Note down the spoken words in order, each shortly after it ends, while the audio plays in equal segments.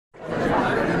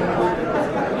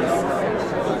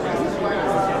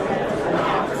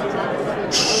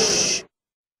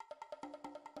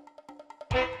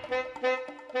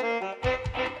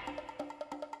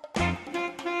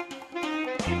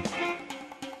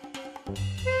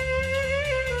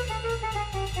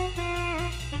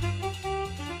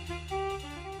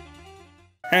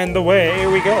And away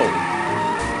we go.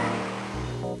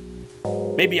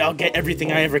 Maybe I'll get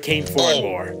everything I ever came for and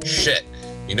more. Shit.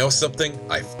 You know something?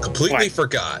 I completely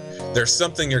forgot. There's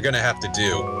something you're gonna have to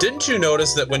do. Didn't you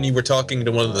notice that when you were talking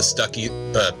to one of the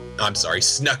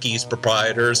Snucky's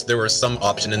proprietors, there was some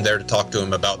option in there to talk to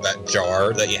him about that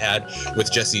jar that you had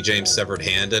with Jesse James' severed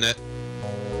hand in it?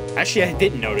 Actually, I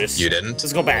didn't notice. You didn't?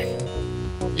 Let's go back.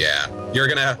 Yeah, you're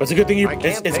gonna. It's a good thing you.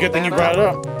 It's a good thing you brought it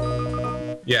up.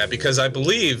 Yeah, because I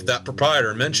believe that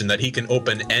proprietor mentioned that he can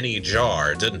open any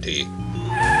jar, didn't he?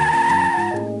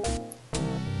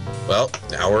 Well,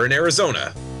 now we're in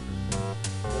Arizona.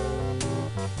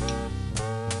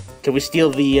 Can we steal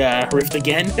the rift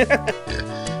again?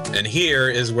 And here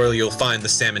is where you'll find the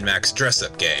Sam & Max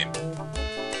dress-up game.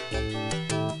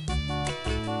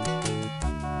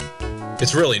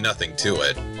 It's really nothing to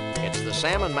it. It's the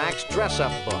Sam & Max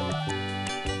dress-up book.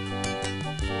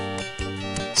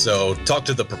 So, talk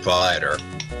to the proprietor,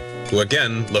 who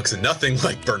again looks nothing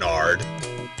like Bernard,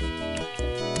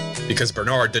 because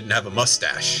Bernard didn't have a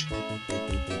mustache.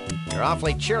 You're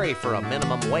awfully cheery for a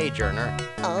minimum wage earner.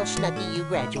 All Snuggy U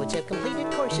graduates have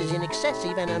completed courses in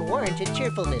excessive and unwarranted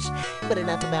cheerfulness. But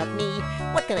enough about me.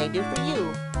 What can I do for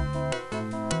you?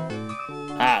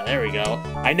 Ah, there we go.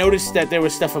 I noticed that there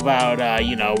was stuff about,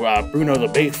 Bruno the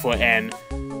Bigfoot and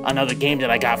another game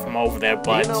that I got from over there,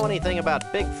 but... Do you know anything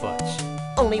about Bigfoots?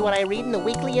 Only what I read in the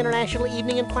Weekly International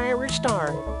Evening Enquirer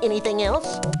Star. Anything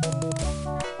else?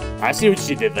 I see what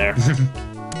you did there.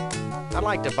 I'd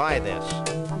like to buy this.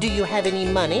 Do you have any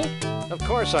money? Of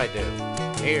course I do.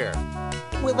 Here.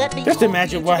 Will that be Just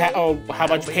imagine how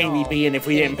much pain we'd be in if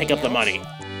we didn't pick up the money.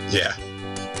 Yeah.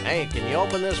 Hey, can you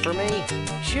open this for me?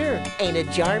 Sure. Ain't a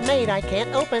jar made I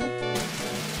can't open.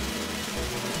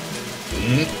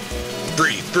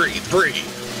 Breathe, breathe, breathe.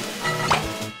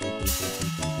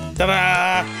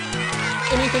 Ta-da!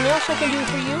 Anything else I can do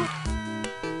for you?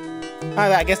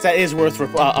 I guess that is worth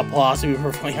applause, to be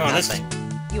perfectly honest.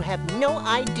 You have no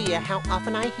idea how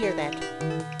often I hear that.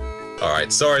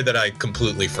 Alright, sorry that I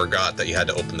completely forgot that you had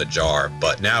to open the jar,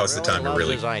 but now is the time to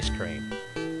really... His ice cream.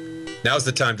 Now's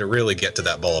the time to really get to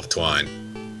that ball of twine.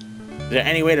 Is there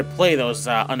any way to play those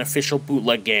unofficial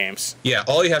bootleg games? Yeah,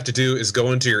 all you have to do is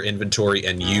go into your inventory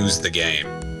and use the game.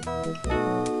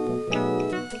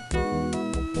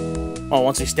 Well,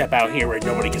 once we step out here where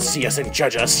nobody can see us and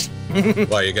judge us.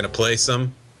 Why, you gonna play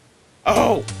some?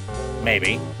 Oh!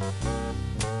 Maybe.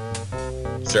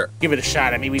 Sure. Give it a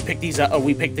shot. I mean, we picked these up.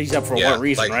 We picked these up for one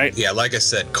reason, right? Yeah, like I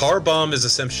said, Car Bomb is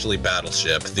essentially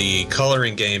Battleship. The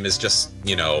coloring game is just,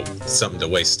 something to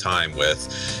waste time with,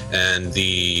 and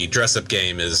the dress-up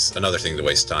game is another thing to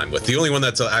waste time with. The only one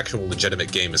that's an actual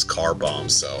legitimate game is Car Bomb.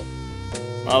 So.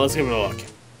 Well, let's give it a look.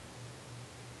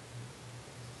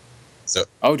 So.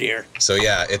 Oh dear. So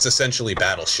yeah, it's essentially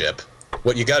Battleship.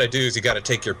 What you gotta do is you gotta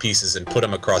take your pieces and put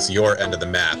them across your end of the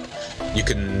map. You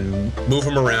can move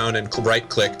them around and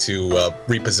right-click to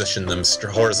reposition them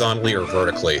horizontally or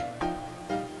vertically.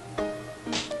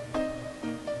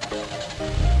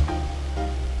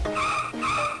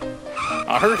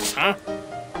 Hurts, huh?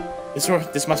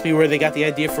 This must be where they got the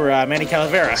idea for Manny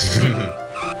Calavera.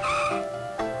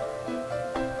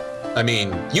 I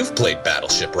mean, you've played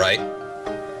Battleship, right?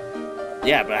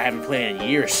 Yeah, but I haven't played in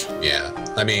years. Yeah,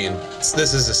 I mean,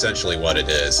 this is essentially what it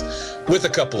is, with a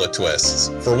couple of twists.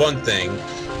 For one thing,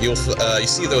 you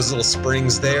see those little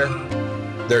springs there?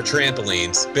 They're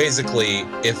trampolines. Basically,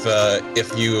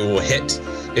 if you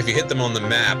hit them on the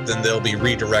map, then they'll be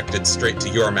redirected straight to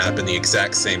your map in the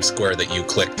exact same square that you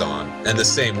clicked on. And the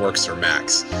same works for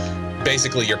Max.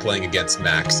 Basically, you're playing against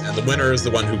Max, and the winner is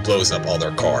the one who blows up all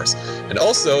their cars. And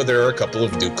also, there are a couple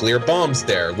of nuclear bombs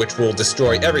there, which will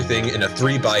destroy everything in a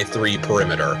 3x3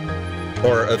 perimeter.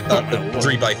 Or a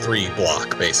 3x3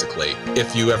 block, basically,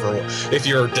 if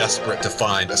you're desperate to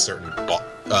find a certain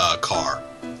car.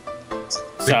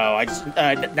 So, I just,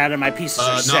 now that my pieces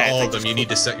are set... Not all of them, you need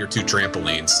to set your 2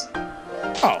 trampolines.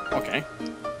 Oh, okay.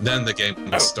 Then the game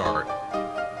will start.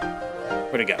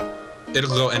 Where'd it go?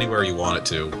 It'll go anywhere you want it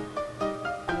to.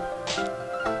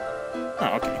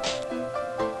 Oh, okay.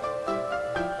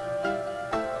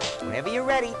 Whenever you're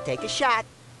ready, take a shot.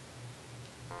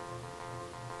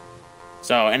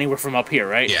 So, anywhere from up here,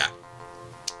 right? Yeah.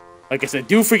 Like I said,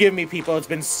 do forgive me, people. It's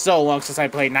been so long since I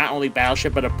played not only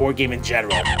Battleship, but a board game in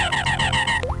general.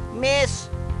 Miss.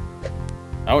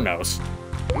 Oh, noes.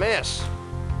 Miss.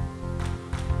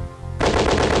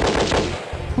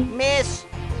 Miss.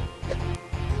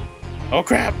 Oh,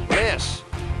 crap. Miss.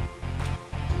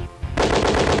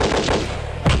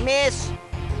 Miss.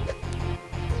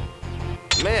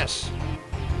 Miss.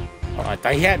 Oh, I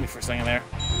thought he had me for a second there.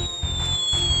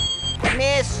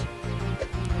 Miss.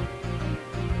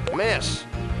 Miss.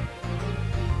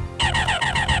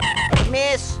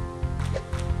 Miss.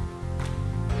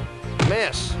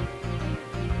 Miss.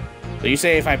 So you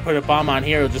say if I put a bomb on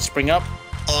here, it'll just spring up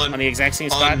on the exact same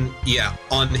spot? Yeah,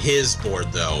 on his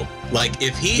board though. Like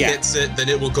if he hits it, then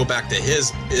it will go back to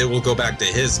his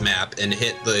map and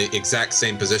hit the exact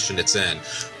same position it's in.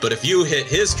 But if you hit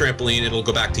his trampoline, it'll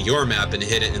go back to your map and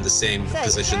hit it in the same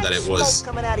position that it was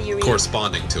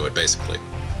corresponding to it, basically.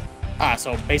 Ah,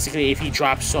 so basically if he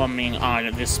drops something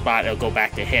on this spot, it'll go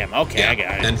back to him. Okay, Yeah, I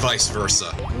got it. and vice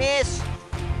versa. Miss.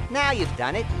 Now you've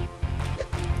done it.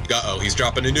 Uh-oh, he's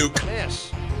dropping a nuke.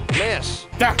 Miss. Miss.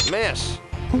 Ah. Miss.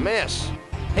 Miss.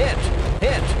 Hit.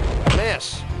 Hit.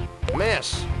 Miss.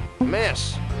 Miss.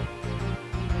 Miss.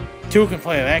 Two can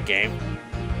play that game.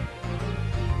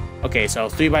 Okay, so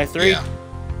 3x3. Yeah.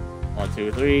 1,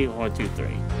 2, 3. 1, 2, 3.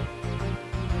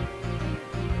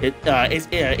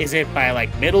 Is it by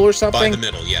like middle or something? By the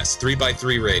middle, yes.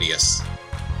 3x3 radius.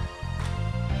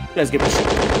 Let's give it a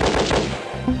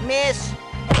shot. Miss.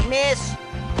 Miss.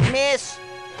 Miss.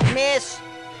 Miss.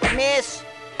 Miss.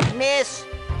 Miss.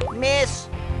 Miss.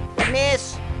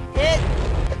 Miss. Hit.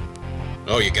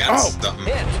 Oh, you got something.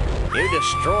 Hit. You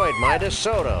destroyed my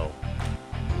DeSoto.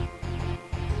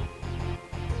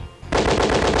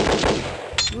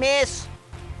 Miss.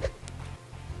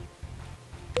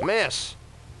 Miss.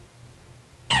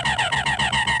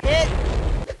 Hit.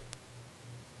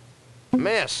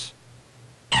 Miss.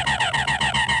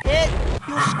 Hit.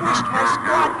 You squished my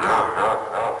squad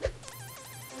car.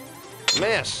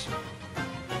 Miss.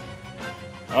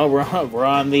 Oh, we're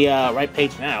on the right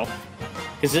page now.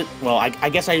 Is it? Well, I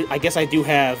guess I do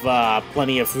have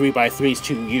plenty of 3x3s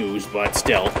to use, but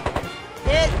still.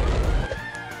 Hit.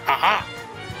 Aha!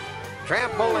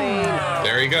 Trampoline.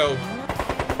 There you go.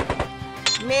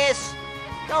 Miss.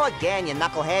 Go again, you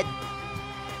knucklehead.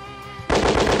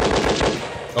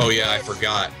 Oh yeah, I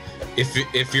forgot.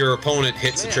 If your opponent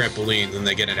hits a trampoline, then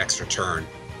they get an extra turn.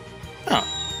 Oh.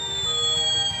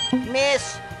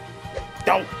 Miss.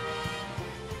 No!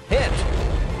 Hit.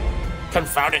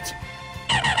 Confound it!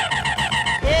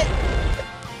 Hit.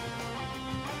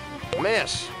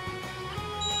 Miss.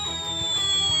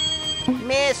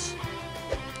 Miss.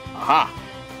 Aha!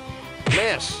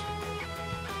 Miss.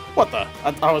 What the?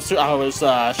 I was sure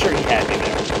he had me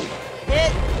there.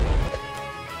 Hit.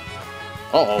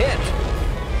 Uh-oh. Hit.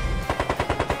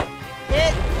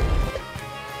 Hit.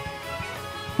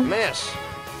 Miss.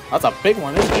 That's a big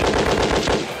one, isn't it?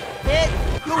 Hit.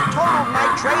 You totaled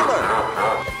my trailer.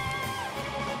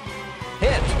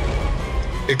 Hit.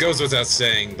 It goes without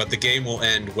saying, but the game will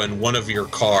end when one of your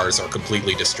cars are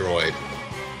completely destroyed.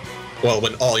 Well,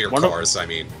 when all your cars, I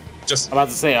mean. Just I'm about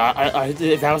to say,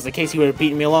 if that was the case, he would have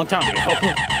beaten me a long time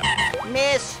ago.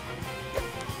 Miss.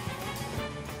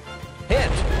 Hit.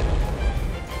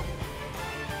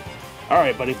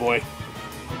 Alright, buddy boy.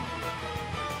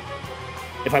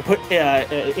 If I put,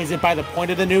 is it by the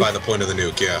point of the nuke? by the point of the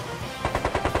nuke, yeah.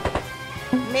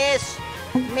 Miss.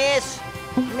 Miss.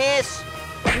 Miss.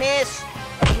 Miss.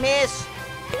 Miss.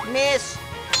 Miss.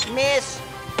 Miss.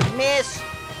 Miss.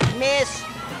 Miss.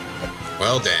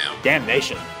 Well, damn.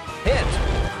 Damnation. Hit.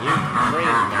 You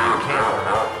creamed my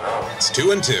camera. It's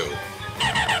 2 and 2.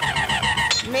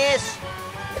 Miss.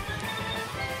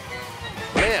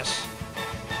 Miss.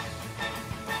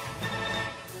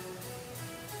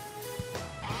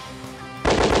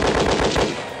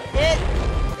 Hit.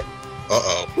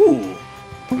 Uh-oh. Ooh.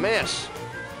 Miss.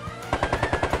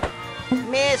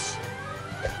 Miss.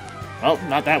 Well,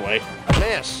 not that way.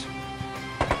 Miss.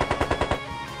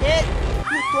 Hit.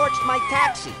 You torched my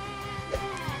taxi.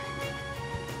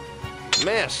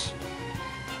 Miss.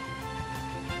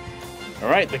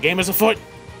 Alright, the game is afoot.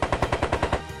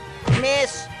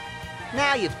 Miss.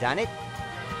 Now you've done it.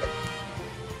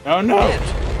 Oh no. Hit.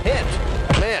 Hit.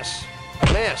 Miss.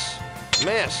 Miss.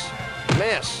 Miss.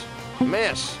 Miss.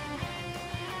 Miss.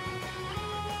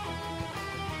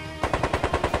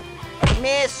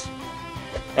 Miss.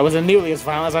 That wasn't nearly as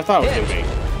violent as I thought it was going to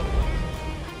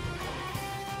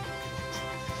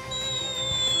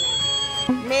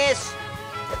be. Miss.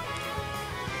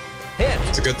 Hit.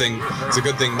 It's a good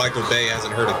thing Michael Bay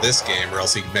hasn't heard of this game, or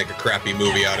else he'd make a crappy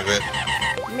movie out of it.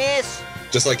 Miss.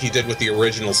 Just like he did with the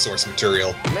original source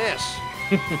material. Miss.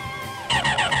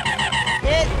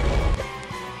 Hit.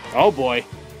 Oh boy.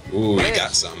 Ooh, you Miss.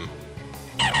 got something.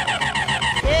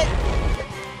 Hit.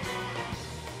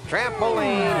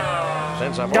 Trampoline.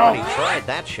 Since I've Go. already tried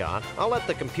that shot, I'll let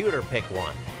the computer pick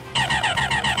one.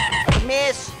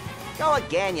 Miss. Go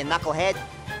again, you knucklehead.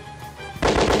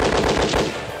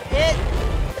 Hit!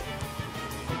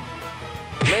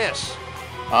 Miss.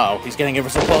 Uh-oh, he's getting ever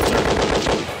so closer.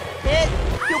 Hit!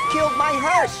 You killed my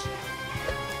hearse!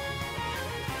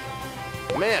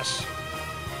 Miss.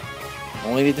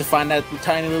 Only need to find that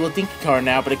tiny little dinky car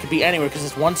now, but it could be anywhere because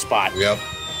it's one spot. Yep.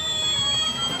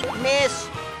 Miss!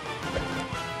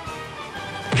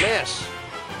 Miss.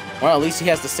 Well, at least he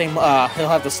has the same, he'll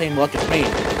have the same luck as me.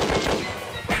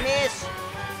 Miss!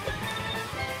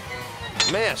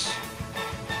 Miss.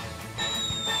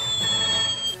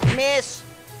 Miss!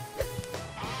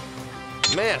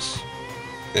 Miss.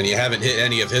 And you haven't hit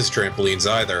any of his trampolines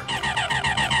either.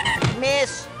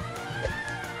 Miss!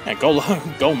 Yeah,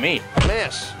 go me.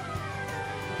 Miss.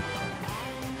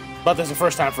 But there's a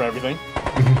first time for everything.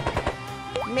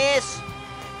 Miss!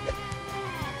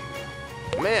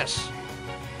 Miss.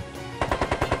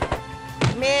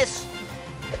 Miss!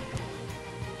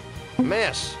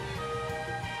 Miss.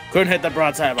 Couldn't hit the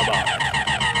broadside of a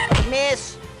bomb.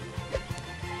 Miss!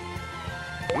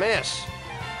 Miss.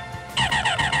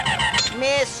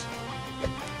 Miss!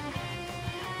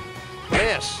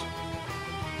 Miss.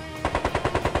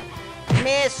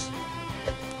 Miss!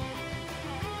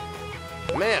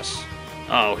 Miss.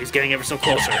 Oh, he's getting ever so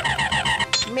closer.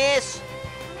 Miss!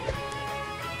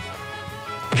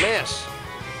 Miss.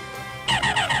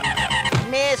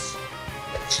 Miss!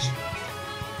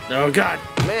 Oh, God.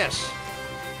 Miss.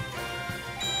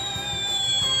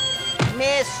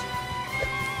 Miss!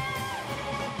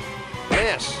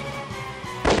 Miss.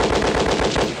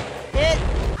 Hit!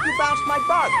 You bounced my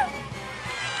bug!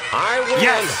 I win.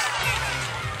 Yes!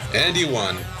 And you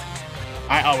won.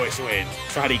 I always win.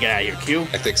 So how do you get out of here, Q?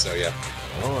 I think so, yeah.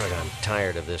 Lord, I'm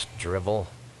tired of this drivel.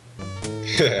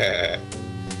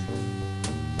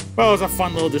 Well, it was a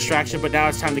fun little distraction, but now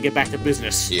it's time to get back to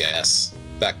business. Yes.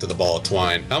 Back to the ball of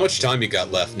twine. How much time you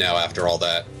got left now after all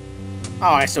that? Oh,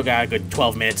 I still got a good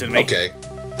 12 minutes in me. Okay,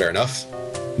 fair enough.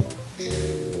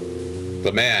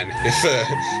 But man,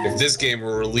 if this game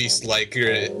were released like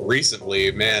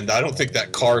recently, man, I don't think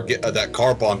that car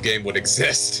bomb game would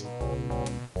exist.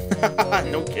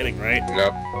 No kidding, right?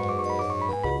 Yep.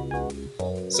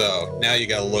 So now you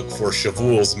gotta look for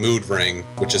Shavul's mood ring,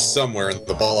 which is somewhere in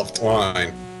the ball of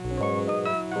twine.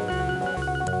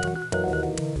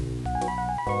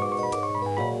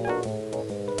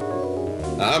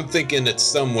 I'm thinking it's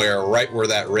somewhere right where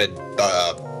that red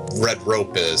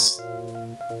rope is.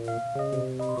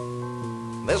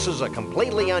 This is a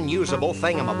completely unusable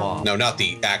thingamabob. No, not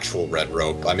the actual red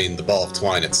rope. I mean the ball of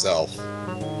twine itself.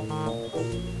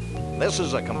 This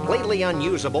is a completely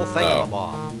unusable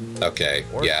thingamabob. Okay,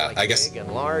 Words yeah, like I guess. big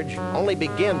and large only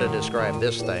begin to describe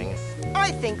this thing,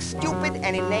 I think stupid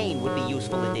and inane would be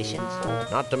useful additions.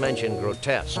 not to mention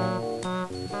grotesque.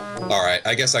 Alright,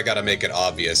 I guess I gotta make it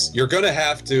obvious. You're gonna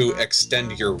have to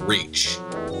extend your reach.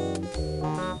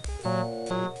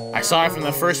 I saw it from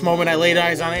the first moment I laid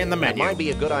eyes on it in the It menu. might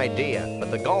be a good idea, but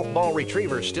the golf ball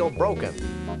retriever's still broken.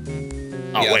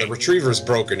 Oh, Yeah, wait. the retriever's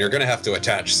broken. You're gonna have to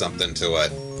attach something to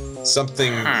it.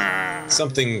 Something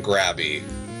grabby.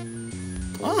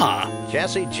 Ah.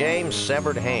 Jesse James'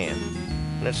 severed hand.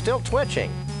 And it's still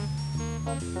twitching.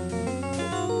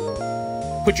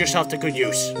 Put yourself to good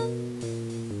use.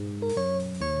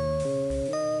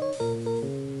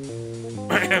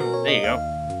 There you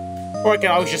go. Or I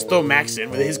can always just throw Max in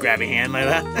with his grabby hand like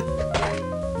that.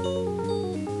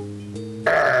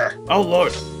 Oh,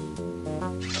 Lord.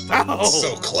 Oh.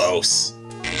 So close.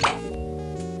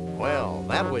 Well,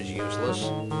 that was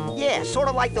useless. Yeah, sort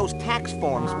of like those tax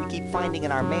forms we keep finding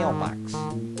in our mailbox.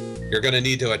 You're gonna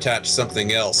need to attach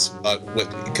something else,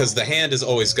 because the hand is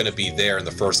always gonna be there in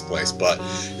the first place, but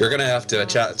you're gonna have to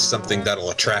attach something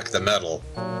that'll attract the metal.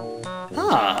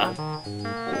 Ah.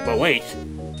 But wait.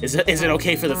 Is it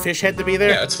okay for the fish head to be there?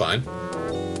 Yeah, it's fine.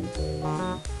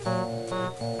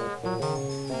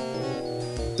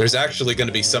 There's actually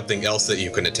gonna be something else that you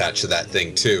can attach to that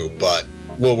thing too, but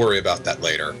we'll worry about that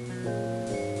later.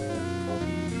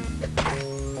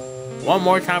 One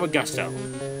more time with gusto.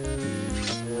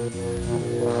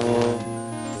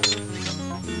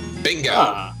 Bingo!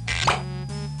 Ah.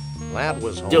 That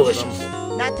was wholesome. Delicious.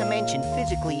 Not to mention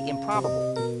physically improbable.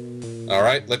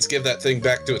 Alright, let's give that thing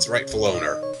back to its rightful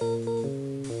owner.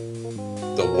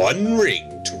 The One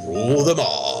Ring to rule them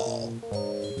all.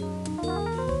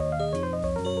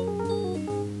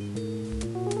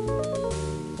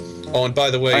 Oh, and by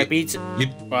the way, Alright, Beats. you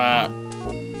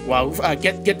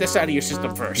Get this out of your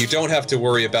system first. you don't have to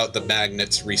worry about the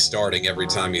magnets restarting every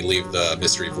time you leave the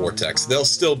Mystery Vortex. They'll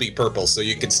still be purple, so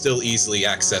you can still easily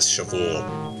access Shavul.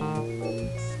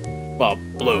 Well,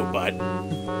 blue, but...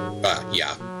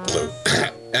 Yeah, blue.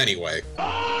 Anyway.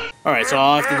 Alright, so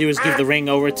all I have to do is give the ring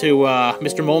over to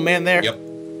Mr. Mole Man there? Yep.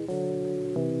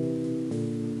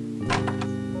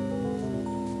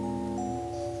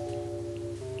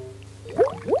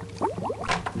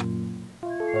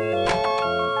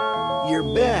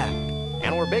 You're back.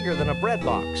 And we're bigger than a bread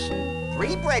box.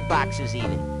 3 bread boxes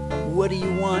even. What do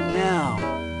you want now?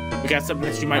 We got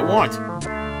something that you might want.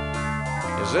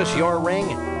 Is this your ring?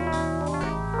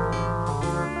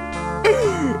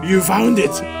 You found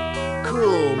it!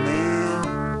 Cool,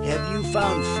 man. Have you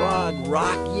found Frog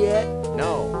Rock yet?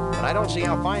 No, but I don't see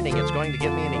how finding it's going to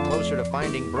get me any closer to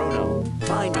finding Bruno.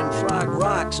 Finding Frog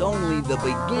Rock's only the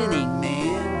beginning,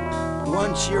 man.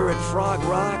 Once you're at Frog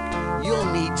Rock, you'll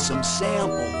need some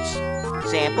samples.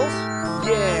 Samples?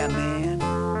 Yeah, man.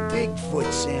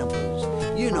 Bigfoot samples.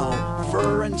 You know,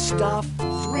 fur and stuff.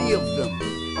 3 of them.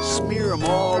 Smear them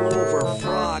all over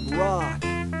Frog Rock.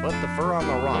 Put the fur on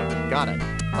the rock. Got it.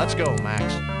 Let's go,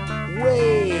 Max.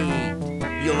 Wait.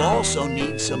 You'll also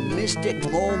need some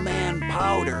Mystic Mole Man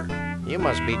powder. You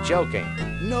must be joking.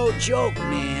 No joke,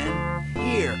 man.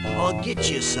 Here, I'll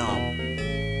get you some.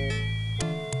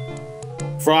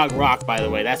 Frog Rock, by the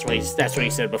way, that's what he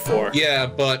said before. Yeah,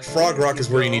 but Frog Rock is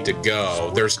where you need to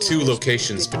go. There's 2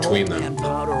 locations between them. And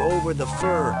powder over the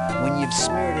fur when you've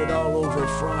smeared it all over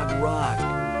Frog Rock.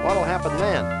 What'll happen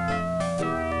then?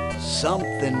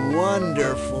 Something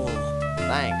wonderful.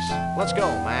 Thanks. Let's go,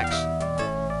 Max.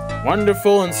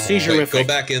 Wonderful and Wait, seizure-rific. go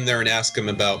back in there and ask him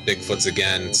about Bigfoots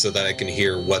again so that I can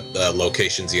hear what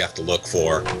locations you have to look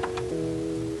for.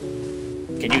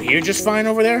 Can you hear just fine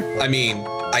over there? I mean,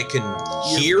 I can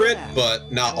hear it,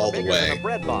 but not all the Bigger than a way.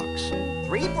 bread box.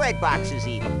 3 bread boxes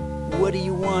even. What do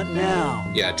you want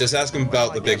now? Yeah, just ask him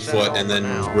about the Bigfoot and then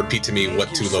repeat to me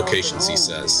what 2 locations he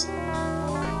says.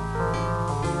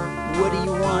 What do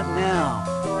you want now?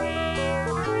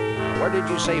 Where did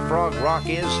you say Frog Rock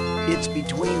is? It's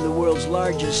between the world's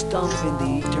largest stump and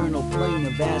the eternal plain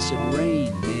of acid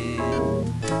rain, man.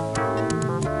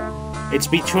 It's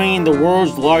between the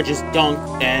world's largest dunk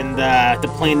and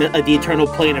the eternal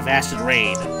plane of acid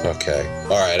rain. Okay.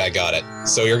 Alright, I got it.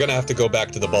 So you're gonna have to go back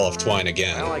to the Ball of Twine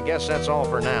again. Well, I guess that's all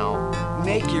for now.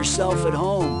 Make yourself at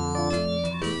home.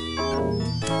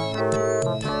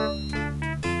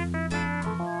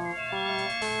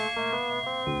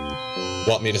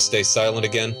 Want me to stay silent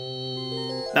again?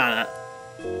 Nah,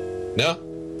 No?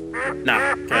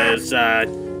 because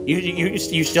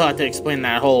you still have to explain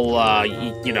that whole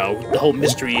you know, the whole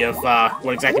mystery of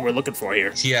what exactly we're looking for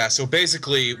here. Yeah, so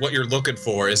basically what you're looking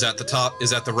for is at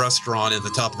the restaurant at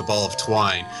the top of the Ball of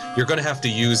Twine. You're gonna have to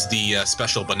use the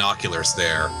special binoculars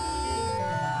there.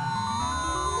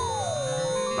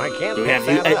 I can't Do we pick have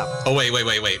that you- up. Oh wait,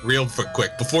 real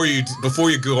quick. Before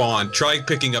you go on, try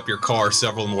picking up your car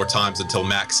several more times until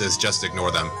Max says just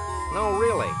ignore them. No,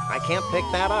 really. I can't pick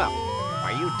that up.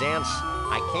 Are you dense?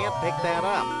 I can't pick that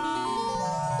up.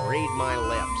 Read my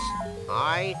lips.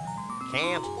 I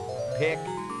can't pick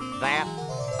that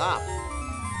up.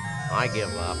 I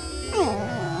give up.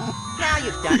 Now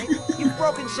you've done it. You've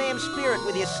broken Sam's spirit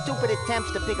with your stupid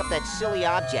attempts to pick up that silly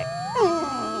object.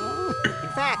 In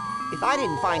fact, if I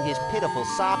didn't find his pitiful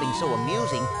sobbing so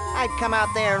amusing, I'd come out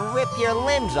there and rip your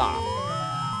limbs off.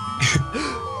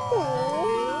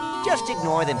 Just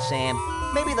ignore them, Sam.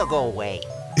 Maybe they'll go away.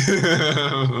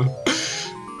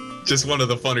 Just one of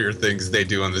the funnier things they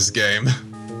do in this game.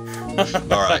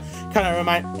 All right. kind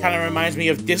of reminds me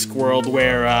of Discworld,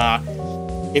 where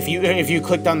if you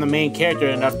clicked on the main character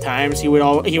enough times, he would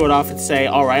often say,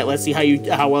 "All right, let's see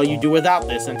how well you do without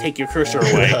this," and take your cursor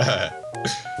away.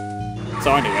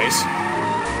 So, anyways.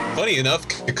 Funny enough,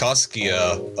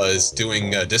 Kikoskia is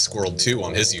doing Discworld 2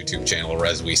 on his YouTube channel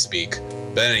as we speak.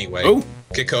 But anyway, Oh.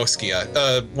 Kikoskia,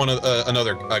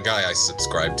 another guy I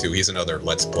subscribe to. He's another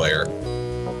Let's Player.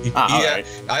 Alright.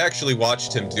 I actually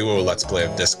watched him do a Let's Play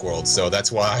of Discworld, so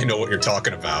that's why I know what you're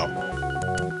talking about.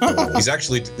 He's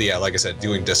actually, yeah, like I said,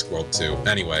 doing Discworld 2.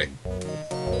 Anyway.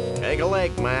 Take a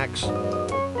leg, Max.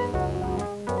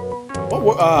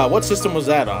 What system was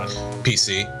that on?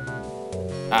 PC.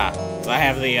 So I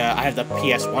have the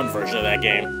PS1 version of that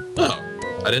game. Oh,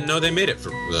 I didn't know they made it for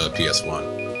the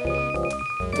PS1.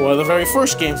 One of the very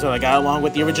first games that I got, along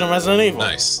with the original Resident Evil.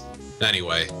 Nice.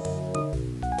 Anyway.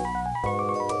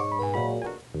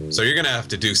 So you're gonna have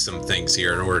to do some things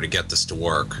here in order to get this to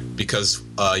work, because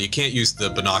you can't use the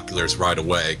binoculars right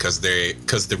away, because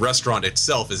the restaurant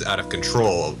itself is out of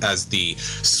control, as the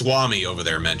Swami over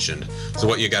there mentioned. So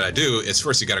what you gotta do is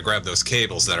first you gotta grab those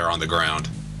cables that are on the ground.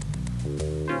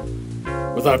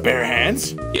 With our bare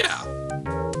hands? Yeah.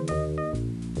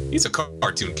 He's a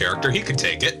cartoon character, he can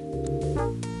take it.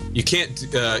 You can't,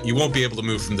 you won't be able to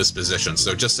move from this position,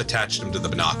 so just attach them to the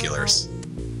binoculars.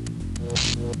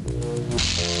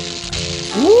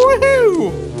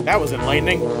 Woohoo! That was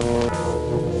enlightening.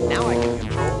 Now I can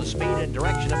control the speed and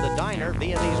direction of the diner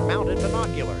via these mounted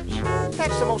binoculars.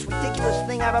 That's the most ridiculous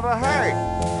thing I've ever heard.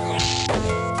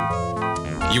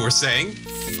 You were saying?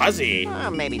 Fuzzy.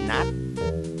 Maybe not.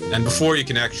 And before you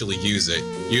can actually use it,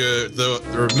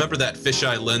 remember that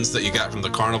fisheye lens that you got from the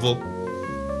carnival?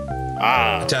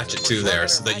 Ah. Attach it to there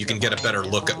so that you can get a better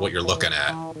look at what you're looking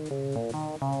at.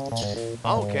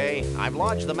 Okay, I've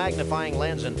lodged the magnifying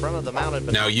lens in front of the mounted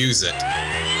Now use it.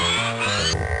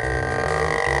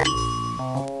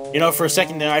 You know, for a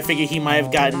second there, I figured he might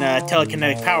have gotten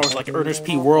telekinetic powers like Ernest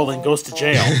P. Worrell and goes to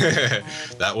jail.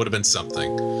 That would have been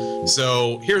something.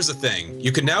 So here's the thing: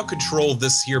 you can now control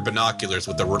this here binoculars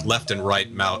with the left and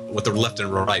right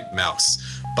mouse.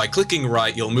 By clicking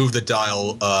right, you'll move the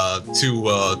dial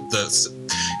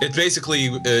It basically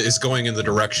is going in the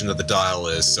direction that the dial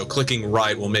is. So clicking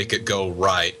right will make it go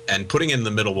right, and putting it in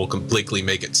the middle will completely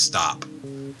make it stop.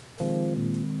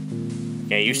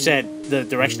 Yeah, you said the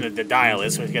direction that the dial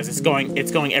is because it's going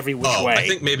every which way. I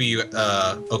think maybe you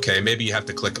maybe you have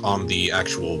to click on the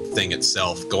actual thing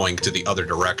itself going to the other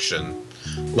direction.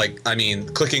 Like, I mean,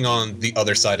 clicking on the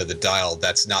other side of the dial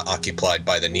that's not occupied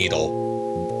by the needle.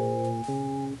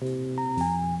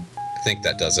 I think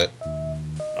that does it.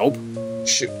 Nope.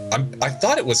 Shoot, I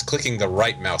thought it was clicking the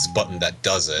right mouse button that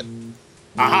does it.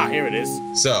 Aha, here it is.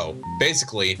 So,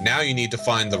 basically, now you need to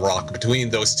find the rock between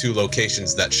those two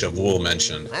locations that Shavul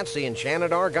mentioned. That's the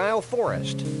enchanted Argyle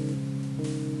Forest.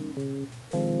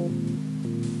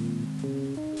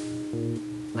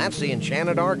 That's the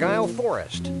enchanted Argyle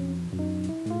Forest.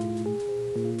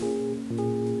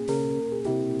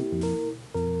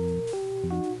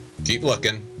 Keep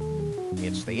looking.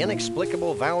 It's the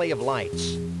inexplicable Valley of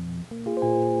Lights.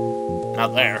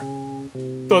 Not there.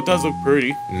 Though it does look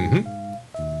pretty. Mm-hmm.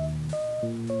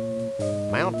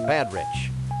 Mount Badrich.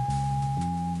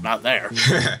 Not there.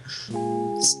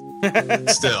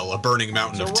 Still, a burning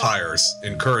mountain of tires.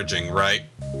 Encouraging, right?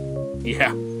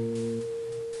 Yeah.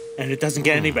 And it doesn't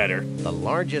get any better. The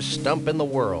largest stump in the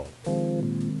world.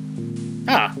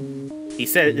 Ah. He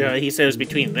said it was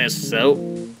between this, so...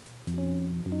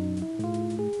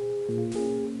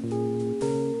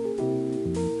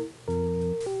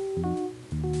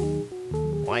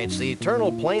 Why, it's the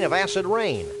eternal plain of acid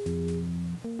rain.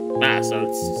 Ah, so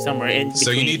it's somewhere in between.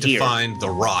 So you need here. to find the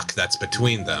rock that's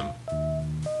between them.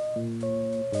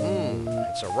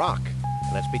 It's a rock.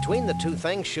 And it's between the two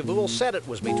things Shavul said it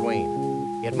was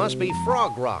between. It must be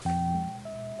Frog Rock.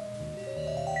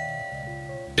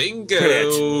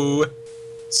 Bingo!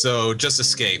 So just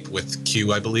escape with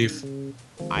Q, I believe.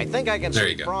 I think I can There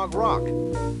see you go. Frog Rock.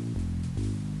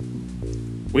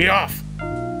 We off.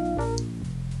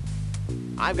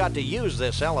 I've got to use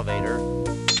this elevator.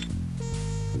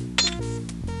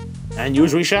 And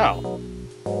use we shall.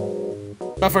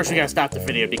 But first we gotta stop the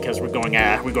video because we're going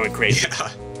crazy.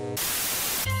 Yeah.